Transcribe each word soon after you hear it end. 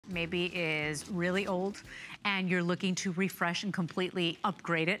maybe is really old and you're looking to refresh and completely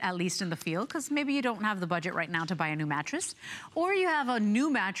upgrade it, at least in the field, because maybe you don't have the budget right now to buy a new mattress, or you have a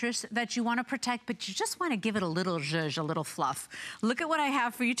new mattress that you want to protect, but you just want to give it a little zhuzh, a little fluff. Look at what I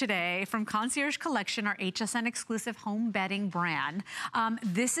have for you today from Concierge Collection, our HSN exclusive home bedding brand.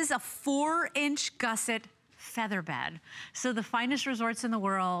 This is a 4-inch gusset featherbed. So the finest resorts in the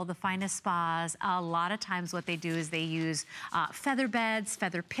world, the finest spas, a lot of times what they do is they use feather beds,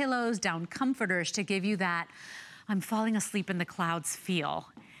 feather pillows, down comforters to give you that I'm falling asleep in the clouds feel.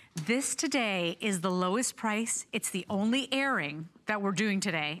 This today is the lowest price. It's the only airing that we're doing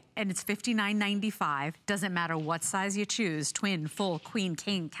today, and it's $59.95. Doesn't matter what size you choose, twin, full, queen,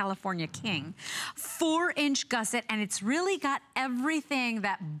 king, California king. 4-inch gusset, and it's really got everything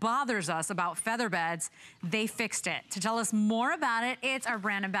that bothers us about feather beds. They fixed it. To tell us more about it, it's our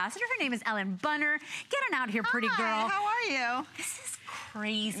brand ambassador. Her name is Ellen Bunner. Get on out here, pretty girl. Hi, how are you? This is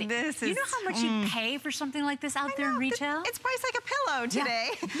crazy. This is, you know how much you pay for something like this out there in retail? It's priced like a pillow today.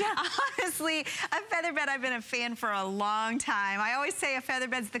 Yeah. Honestly, a featherbed I've been a fan for a long time. I always say a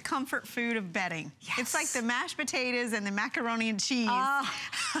featherbed's the comfort food of bedding. Yes. It's like the mashed potatoes and the macaroni and cheese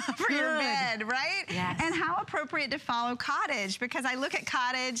for your bed, right? Yes. And how appropriate to follow Cottage, because I look at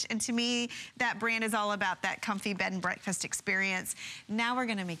Cottage and to me, that brand is all about that comfy bed and breakfast experience. Now we're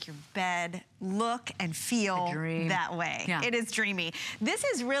gonna make your bed look and feel that way. Yeah. It is dreamy. This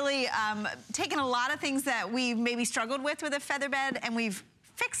is really taken a lot of things that we've maybe struggled with a featherbed, and we've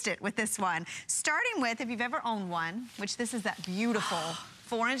fixed it with this one. Starting with, if you've ever owned one, which this is that beautiful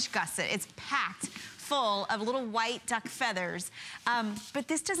 4-inch gusset. It's packed full of little white duck feathers. But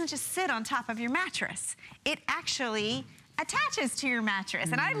this doesn't just sit on top of your mattress. It actually attaches to your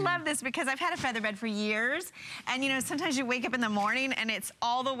mattress. And I love this because I've had a featherbed for years, and you know, sometimes you wake up in the morning and it's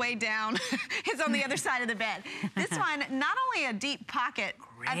all the way down. It's on the other side of the bed. This one, not only a deep pocket,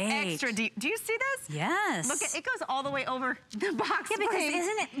 an extra deep. Do you see this? Yes. Look, it goes all the way over the box. Yeah, because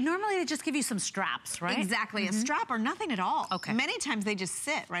isn't it, normally they just give you some straps, right? Exactly, a strap or nothing at all. Okay. Many times they just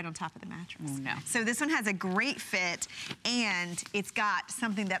sit right on top of the mattress. No. So this one has a great fit, and it's got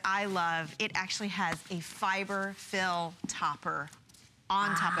something that I love. It actually has a fiber fill topper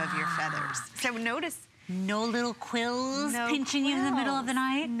on top of your feathers. So notice, no little quills pinching you in the middle of the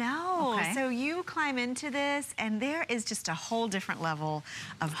night? No. Okay. So you climb into this, and there is just a whole different level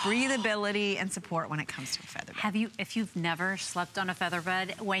of breathability and support when it comes to a featherbed. If you've never slept on a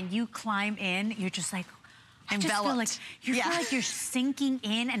featherbed, when you climb in, you're just like, enveloped. You feel like you're sinking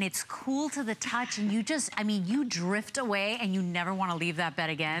in, and it's cool to the touch, and you just, I mean, you drift away and you never want to leave that bed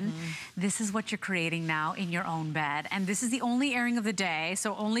again. This is what you're creating now in your own bed. And this is the only airing of the day,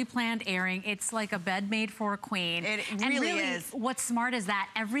 so only planned airing. It's like a bed made for a queen. It really is. What's smart is that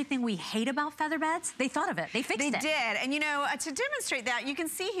everything we hate about feather beds, they thought of it. They fixed it. They did. And you know, to demonstrate that, you can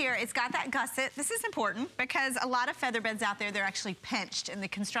see here, it's got that gusset. This is important because a lot of feather beds out there, they're actually pinched in the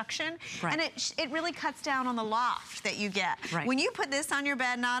construction. Right. And it really cuts down on the loft that you get. Right. When you put this on your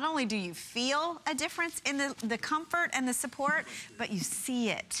bed, not only do you feel a difference in the comfort and the support, but you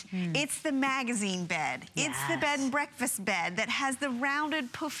see it. It's the magazine bed. Yes. It's the bed and breakfast bed that has the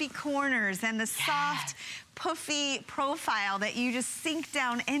rounded puffy corners and the soft puffy profile that you just sink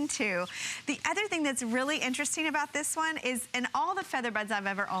down into. The other thing that's really interesting about this one is in all the feather beds I've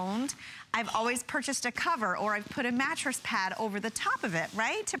ever owned, I've always purchased a cover, or I've put a mattress pad over the top of it,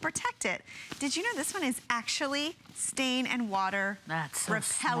 right, to protect it. Did you know this one is actually stain and water repellent?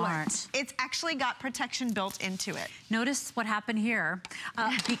 Smart. It's actually got protection built into it. Notice what happened here.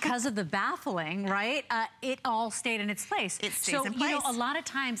 Because of the baffling, right, it all stayed in its place. It stays in place. So, you know, a lot of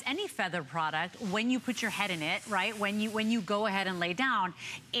times any feather product, when you put your head in it, right, when you go ahead and lay down,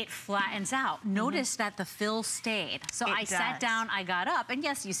 it flattens out. Notice that the fill stayed. So I sat down, I got up, and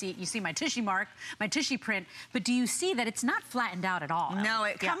yes, you see my tushy mark, my tushy print, but do you see that it's not flattened out at all? No,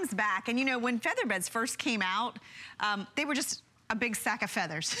 it comes back. And you know, when feather beds first came out, they were just a big sack of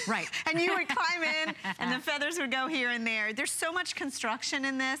feathers. Right. And you would climb in and the feathers would go here and there. There's so much construction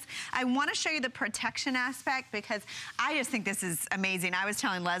in this. I want to show you the protection aspect because I just think this is amazing. I was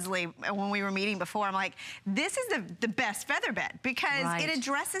telling Leslie when we were meeting before, I'm like, this is the best feather bed because it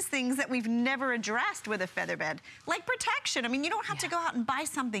addresses things that we've never addressed with a feather bed, like protection. I mean, you don't have to go out and buy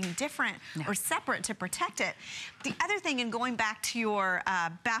something different or separate to protect it. The other thing, in going back to your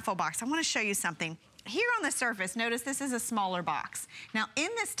baffle box, I want to show you something. Here on the surface, notice this is a smaller box. Now in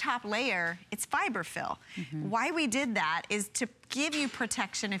this top layer, it's fiber fill. Why we did that is to give you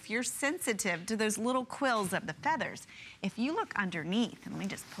protection if you're sensitive to those little quills of the feathers. If you look underneath, and let me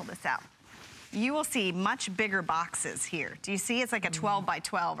just pull this out, you will see much bigger boxes here. Do you see? It's like a 12 by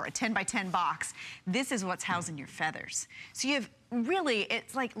 12 or a 10 by 10 box. This is what's housing your feathers. So you have really,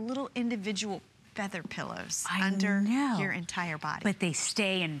 it's like little individual feather pillows under your entire body. But they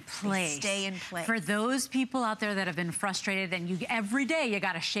stay in place. They stay in place. For those people out there that have been frustrated and every day you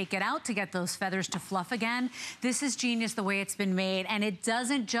gotta shake it out to get those feathers to fluff again, this is genius the way it's been made, and it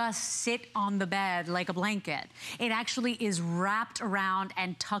doesn't just sit on the bed like a blanket. It actually is wrapped around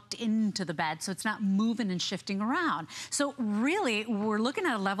and tucked into the bed, so it's not moving and shifting around. So really, we're looking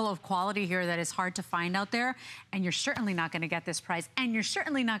at a level of quality here that is hard to find out there, and you're certainly not gonna get this price, and you're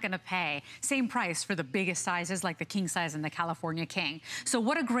certainly not gonna pay same price for the biggest sizes like the king size and the California king. So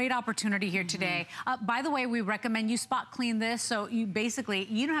what a great opportunity here today. By the way, we recommend you spot clean this, so you basically,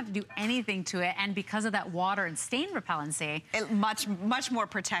 you don't have to do anything to it, and because of that water and stain repellency, much more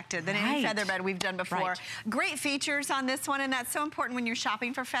protected than any feather bed we've done before. Great features on this one, and that's so important when you're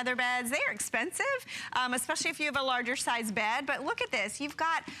shopping for feather beds. They are expensive, especially if you have a larger size bed, but look at this. You've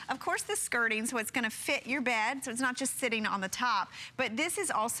got, of course, the skirting, so it's gonna fit your bed, so it's not just sitting on the top, but this has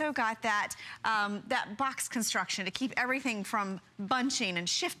also got that that box construction to keep everything from bunching and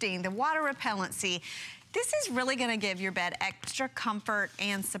shifting, the water repellency. This is really gonna give your bed extra comfort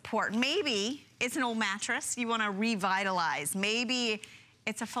and support. Maybe it's an old mattress you wanna revitalize. Maybe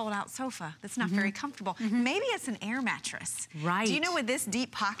it's a fold-out sofa that's not very comfortable. Maybe it's an air mattress. Do you know with this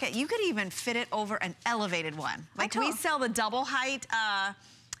deep pocket, you could even fit it over an elevated one. Like we sell the double height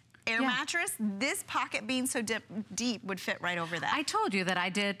air mattress, this pocket being so deep would fit right over that. I told you that I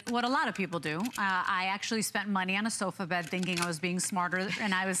did what a lot of people do. I actually spent money on a sofa bed thinking I was being smarter,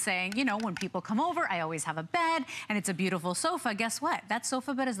 and I was saying, you know, when people come over, I always have a bed, and it's a beautiful sofa. Guess what? That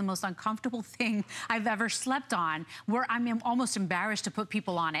sofa bed is the most uncomfortable thing I've ever slept on, where I'm almost embarrassed to put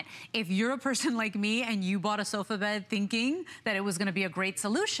people on it. If you're a person like me and you bought a sofa bed thinking that it was gonna be a great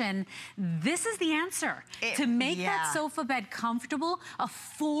solution, this is the answer. To make that sofa bed comfortable,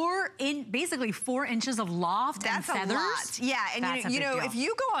 basically 4 inches of loft and feathers. That's a lot. Yeah, and you know, if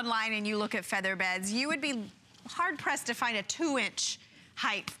you go online and you look at feather beds, you would be hard pressed to find a 2-inch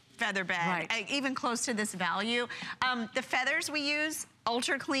height feather bed, even close to this value. The feathers we use,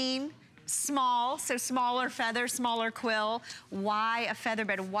 ultra clean, small, so smaller feather, smaller quill. Why a feather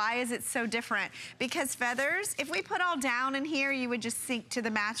bed? Why is it so different? Because feathers, if we put all down in here, you would just sink to the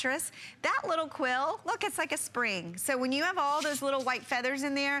mattress. That little quill, look, it's like a spring. So when you have all those little white feathers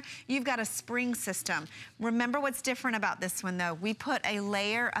in there, you've got a spring system. Remember what's different about this one though? We put a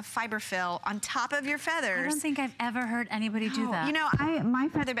layer of fiberfill on top of your feathers. I don't think I've ever heard anybody do that. You know, my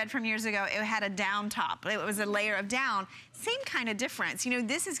feather bed from years ago, it had a down top. It was a layer of down. Same kind of difference. You know,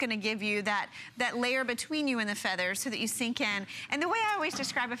 this is gonna give you that layer between you and the feathers so that you sink in. And the way I always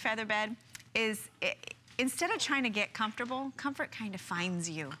describe a feather bed is instead of trying to get comfortable, comfort kind of finds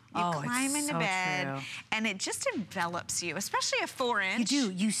you. You climb into bed and it just envelops you, especially a 4-inch. You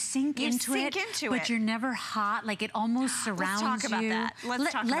do, you sink into it, but you're never hot, like it almost surrounds you. Let's talk about that.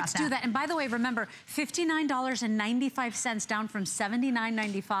 Let's do that. And by the way, remember, $59.95 down from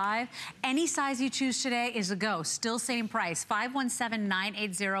 $79.95. Any size you choose today is a go, still same price,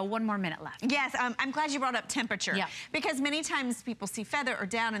 517980, 1 more minute left. Yes, I'm glad you brought up temperature, because many times people see feather or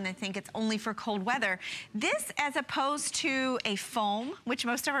down and they think it's only for cold weather. This, as opposed to a foam, which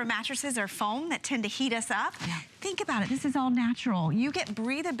most of our mattresses are foam that tend to heat us up, think about it, this is all natural. You get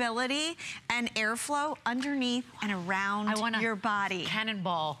breathability and airflow underneath and around your body.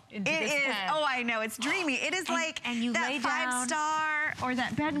 Cannonball into this bed. Oh, I know, it's dreamy. It is like that 5-star or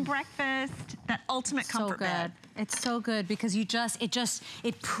that bed and breakfast, that ultimate comfort bed. It's so good because it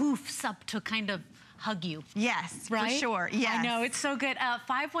poofs up to kind of hug you. Yes, for sure. Yes. I know, it's so good.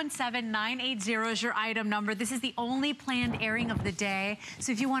 517980 is your item number. This is the only planned airing of the day.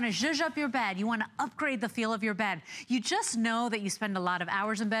 So if you want to zhuzh up your bed, you want to upgrade the feel of your bed, you just know that you spend a lot of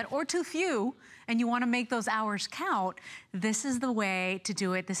hours in bed or too few, and you want to make those hours count, this is the way to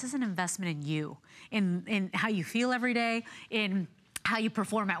do it. This is an investment in you, in how you feel every day, in how you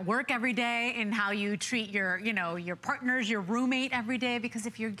perform at work every day, and how you treat your, your partners, your roommate every day. Because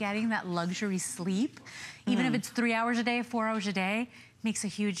if you're getting that luxury sleep, even if it's 3 hours a day, 4 hours a day, makes a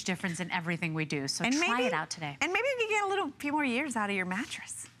huge difference in everything we do. So try it out today. And maybe you can get a few more years out of your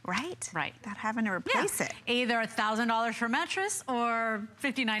mattress, right? Right. Without having to replace it. Either $1,000 for a mattress or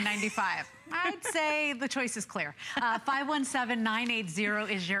 $59.95. I'd say the choice is clear.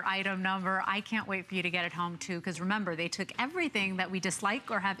 517980 is your item number. I can't wait for you to get it home too, because remember, they took everything that we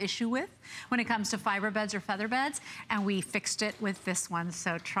dislike or have issue with when it comes to fiber beds or feather beds, and we fixed it with this one.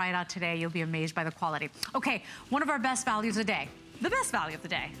 So try it out today. You'll be amazed by the quality. Okay, one of our best values of the day. The best value of the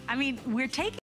day. I mean, we're taking